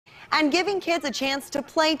And giving kids a chance to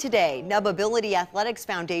play today, Nubability Athletics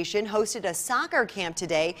Foundation hosted a soccer camp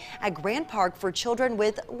today at Grant Park for children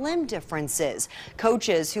with limb differences.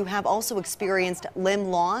 Coaches who have also experienced limb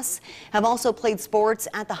loss have also played sports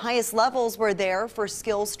at the highest levels were there for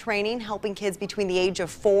skills training, helping kids between the age of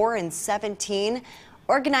 4 and 17.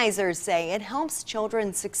 Organizers say it helps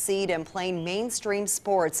children succeed in playing mainstream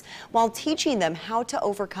sports while teaching them how to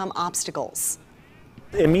overcome obstacles.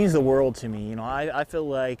 It means the world to me. I feel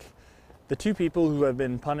like the two people who have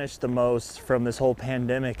been punished the most from this whole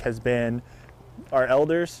pandemic has been our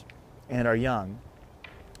elders and our young.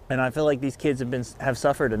 And I feel like these kids have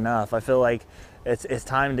suffered enough. I feel like it's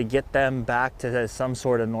time to get them back to some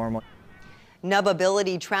sort of normal.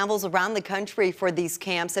 Nubability travels around the country for these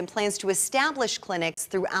camps and plans to establish clinics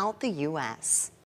throughout the U.S.